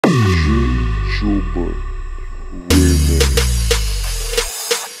Jobert REMIX.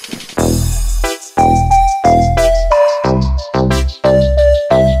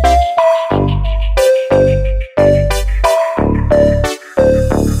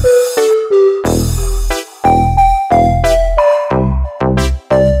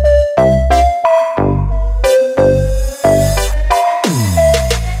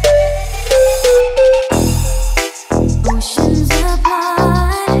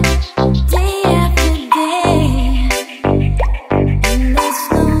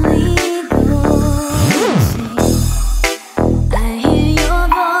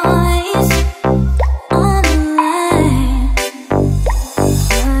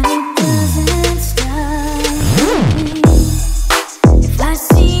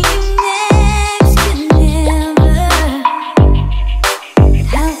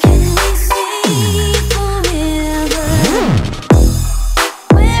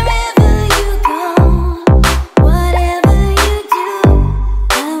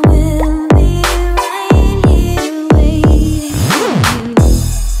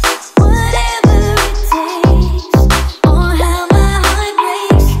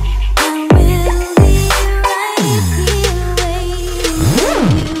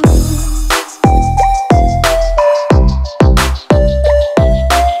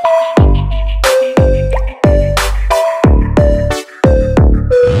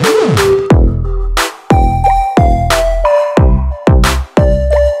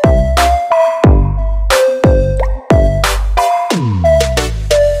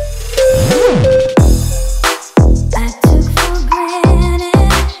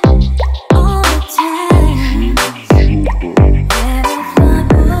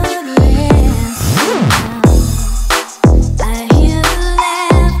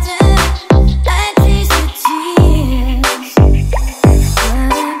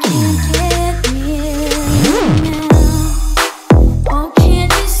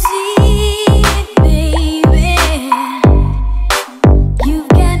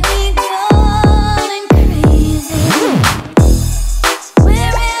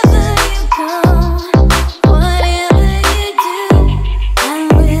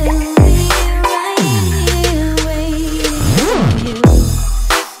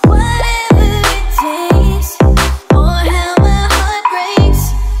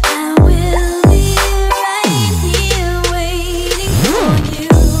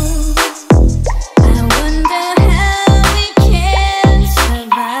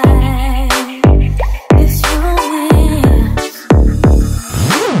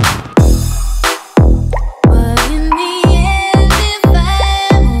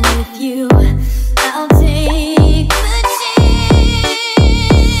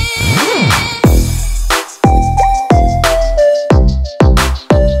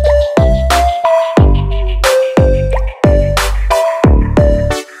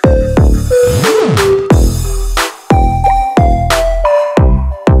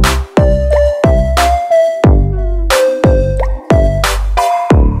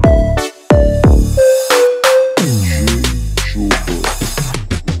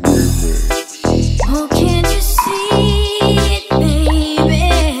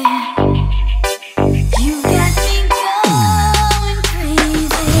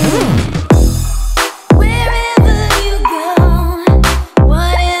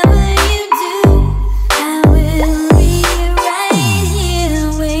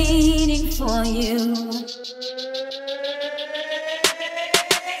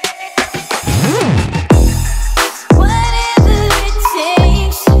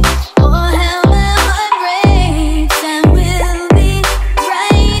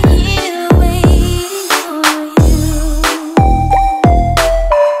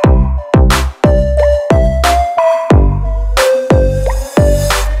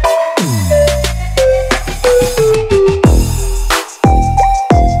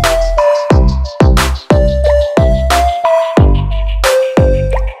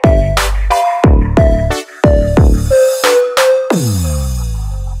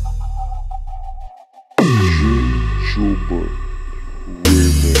 Jobert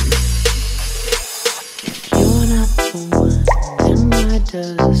REMIX. You're not the one, then why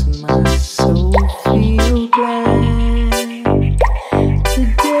does my soul feel glad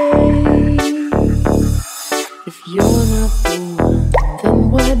today? If you're not the one, then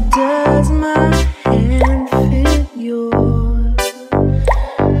why does my hand fit yours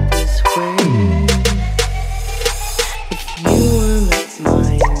this way? If you are not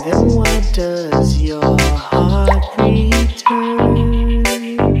mine, then why does your heart return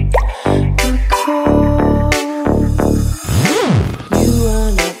the call? You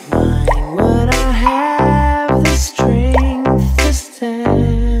are not mine, what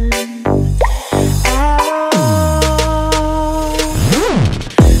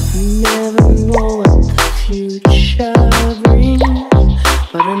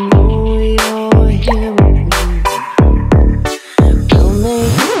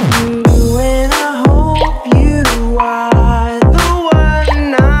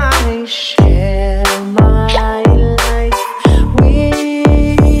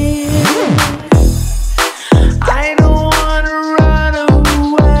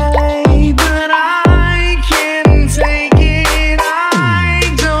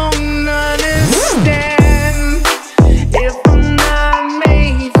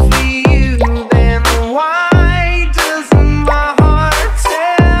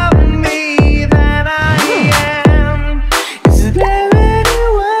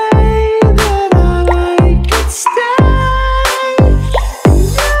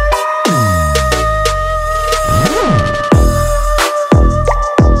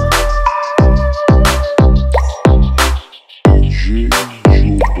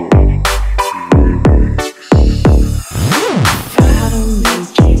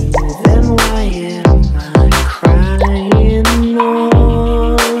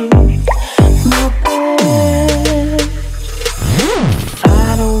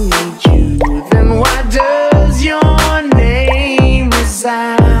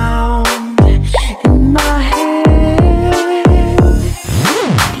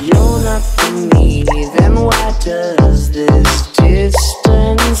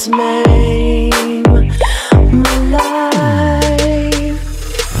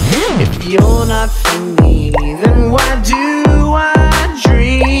you're not for me, then why do I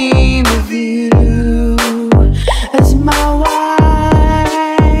dream of you as my wife?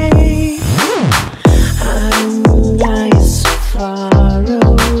 I don't know why you're so far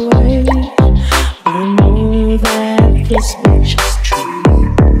away, but I know that this much is true.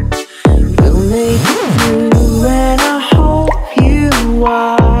 We'll make it through, and I hope you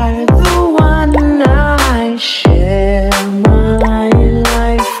are the one I share my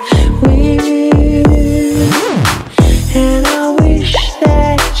life with. And I wish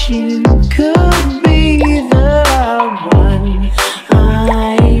that you could be the one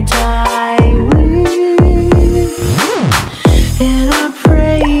I die with. And I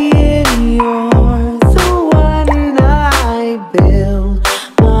pray you're the one I build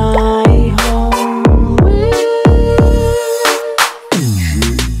my home with.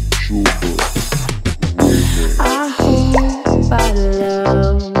 I hope I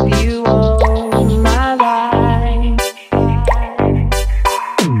love you all my life.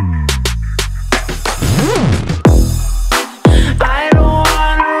 I don't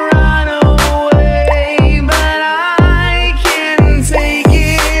wanna run away, but I can't take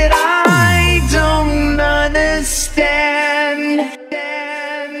it. I don't understand.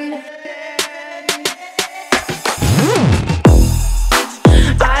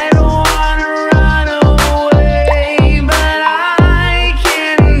 I don't wanna run away, but I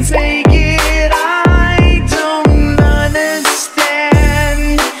can't take it. I don't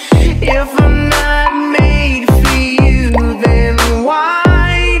understand. If I'm not made for you, then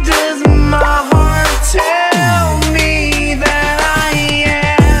why does my heart tell me that I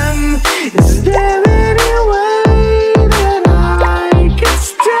am? Is there any way that I could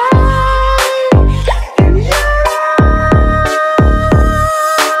stay in your arms?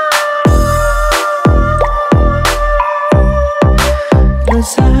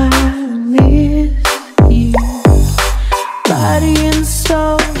 'Cause I miss you, body and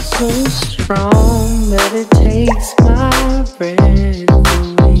soul so strong that it takes my breath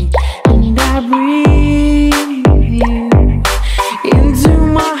away. And I breathe you into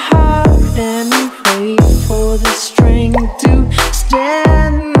my heart and pray for the strength to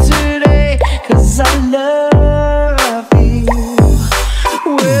stand today. 'Cause I love you,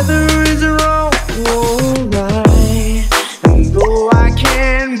 whether it's wrong or right. And though I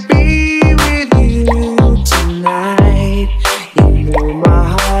can't be with you tonight, you know my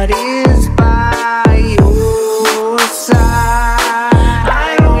heart is by your side. I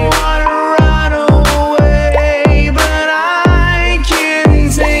don't wanna run away, but I can't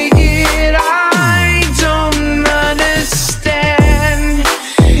take it. I don't understand.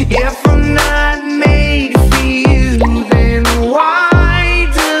 If I'm not made for you, then why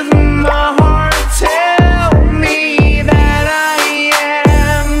does my heart tell me that I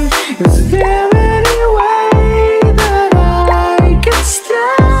am? Is there any way that I could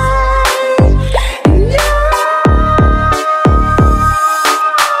stay in your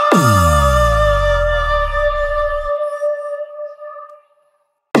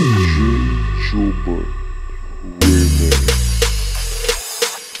Jobert REMIX.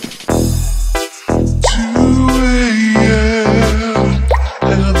 2 a.m.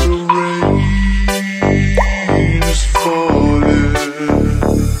 and the rain is falling.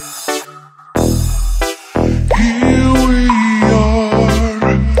 Here we are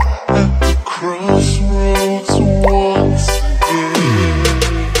at the crossroads once again.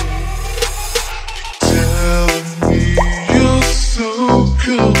 Telling me you're so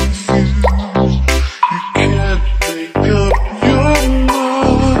confused, you can't make up your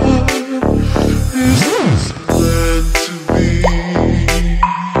mind. Is this meant to be?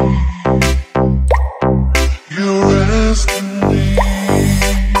 You're asking me,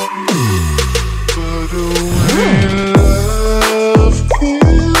 but only love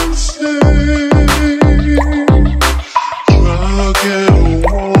can say. Try and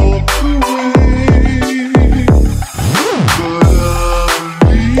walk away, but I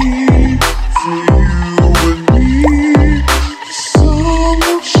believe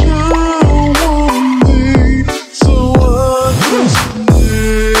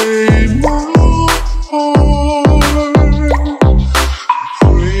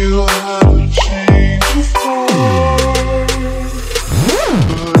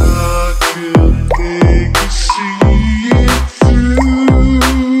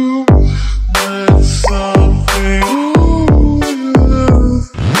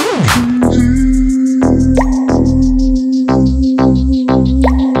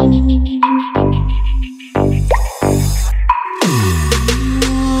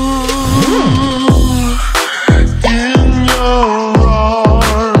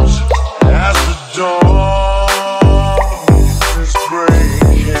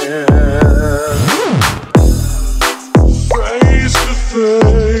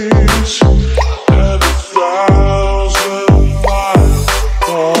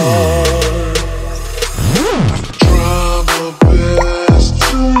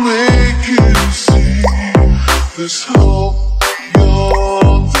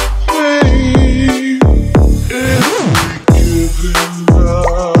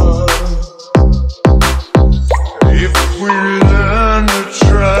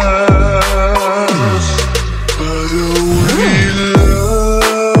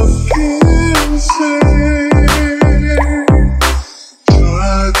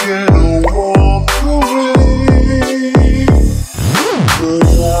can walk away, but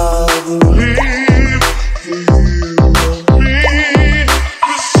I believe for you and me,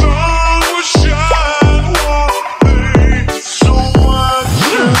 the sun will shine one day. So I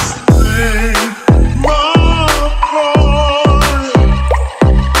just play my part.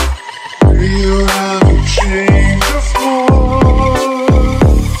 You have a change of heart,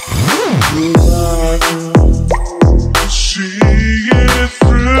 'cause I can see it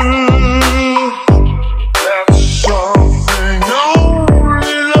through. That's something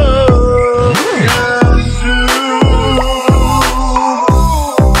only love can do.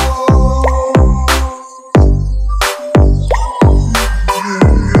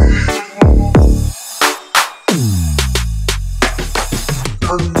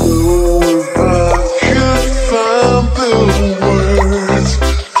 I know if I could find the words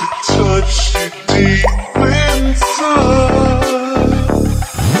to touch you deep inside,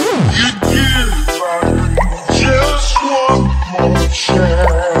 you'd give me just one more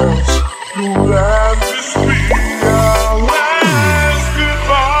chance to let this be our last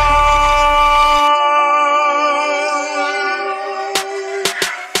goodbye.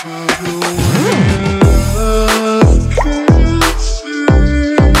 I know love can say,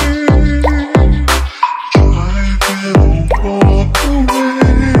 I can walk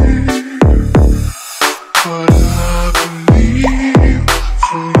away, but I believe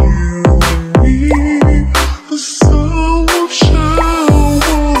for you and me, the sun will shine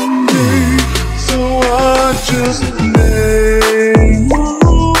one day. So I just lay my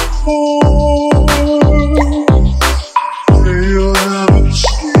heart, pray you'll have a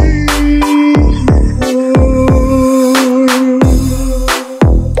change of heart,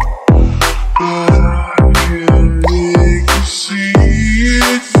 but I can make you see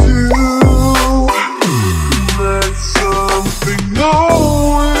it through. That's something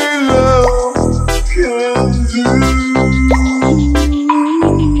only love can do.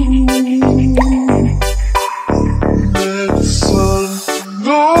 That's something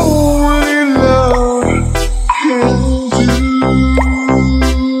only love can do.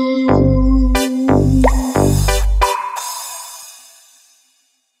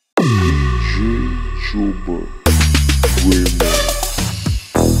 Jobert, REMIX.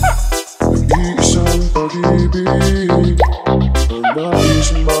 Nag-iisang pag-ibig ang nais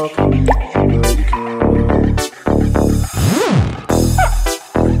makikinig ka.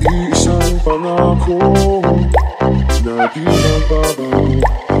 Nag-iisang pangako na di magbabago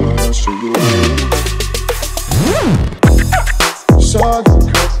para sa'yo. Sana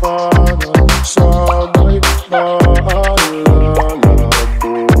ka para sana'y maalala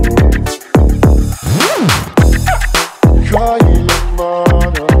mo.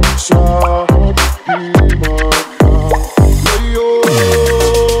 Kailanman ang sarap di makalayo.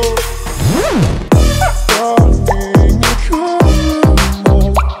 Tanging ikaw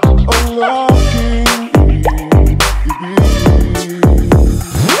naman ang aking ibigin.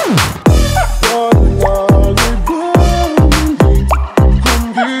 Walang ibang higit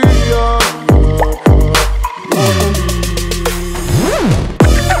kundi ang nakakawali.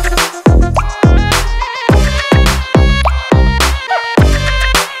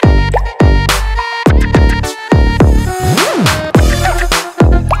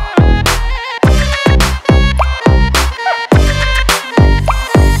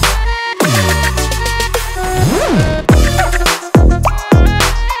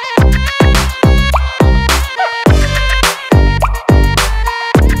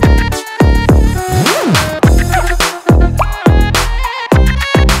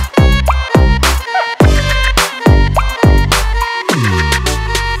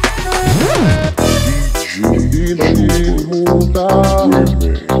 Di makilimutan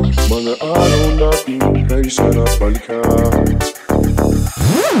mga araw natin kay sarap balikan.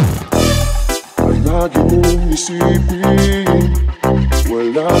 At lagi mong isipin,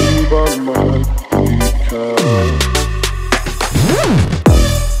 walang ibang mahigit ka.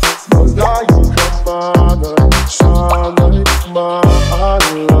 Malayo ka man at sana'y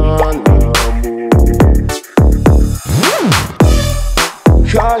maalala mo.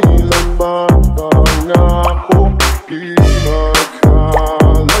 Kailanman ang ako di makalayo.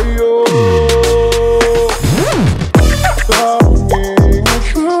 Tanging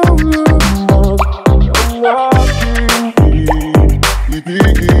ikaw naman ang aking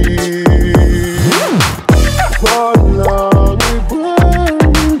ibigin. Walang ibang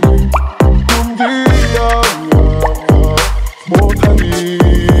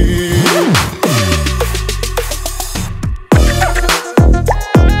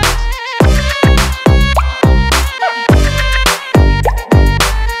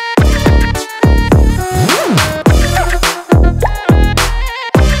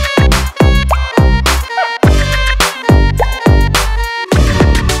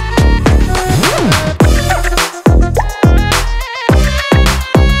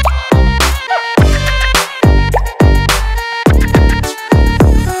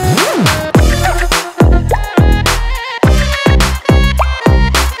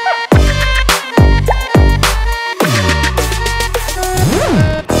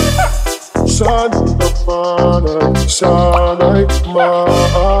sana'y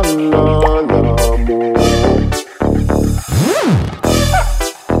maalala mo.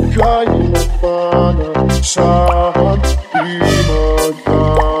 Kaya mo pa na saan di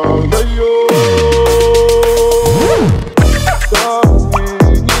magkalayo.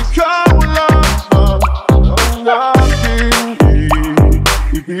 Tanging ikaw lamang ang aking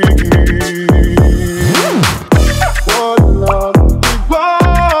ibigin. Walang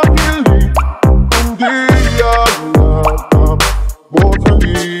ibang hiling kundi ang nakabotalik.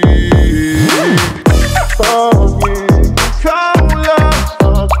 Tanging ikaw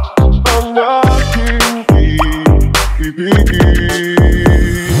lamang ang aking ibigin.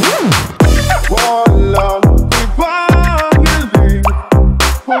 Walang ibang hiling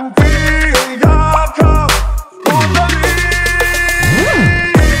kundi ang nakabotalik.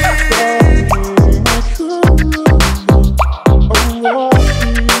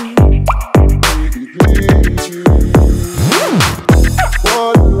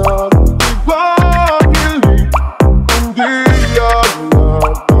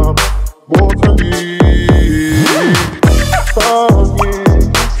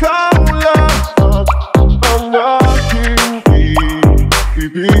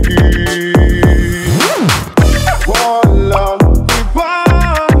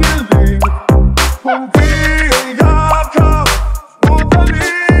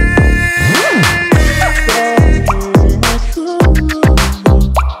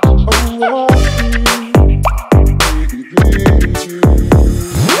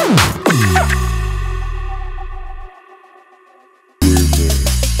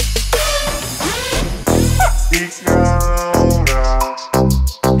 It's